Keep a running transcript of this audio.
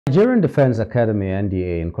Nigerian Defence Academy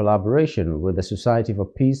 (NDA), in collaboration with the Society for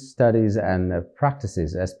Peace Studies and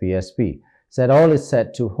Practices (SPSP), said all is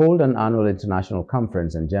set to hold an annual international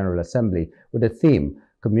conference and General Assembly with the theme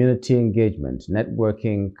Community Engagement,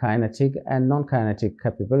 Networking, Kinetic and Non-Kinetic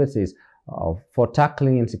Capabilities for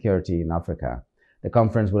Tackling Insecurity in Africa. The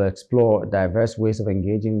conference will explore diverse ways of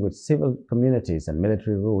engaging with civil communities and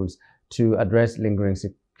military rules to address lingering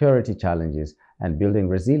security challenges and building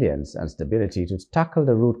resilience and stability to tackle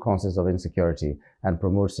the root causes of insecurity and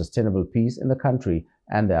promote sustainable peace in the country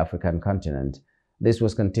and the African continent. This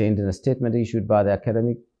was contained in a statement issued by the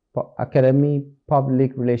Academy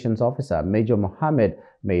Public Relations Officer, Major Mohammed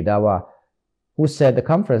Meidawa, who said the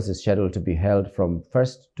conference is scheduled to be held from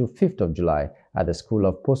 1st to 5th of July at the School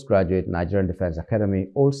of Postgraduate Nigerian Defence Academy,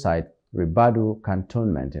 Old Site, Ribadu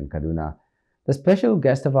Cantonment in Kaduna. The special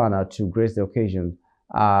guest of honor to grace the occasion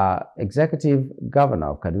are Executive Governor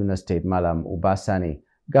of Kaduna State, Malam Ubasani,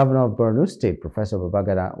 Governor of Borno State, Professor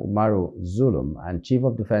Babagana Umaru Zulum, and Chief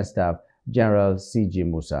of Defense Staff, General C.G.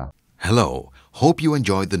 Musa. Hello, hope you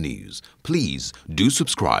enjoyed the news. Please do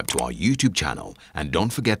subscribe to our YouTube channel and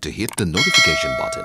don't forget to hit the notification button.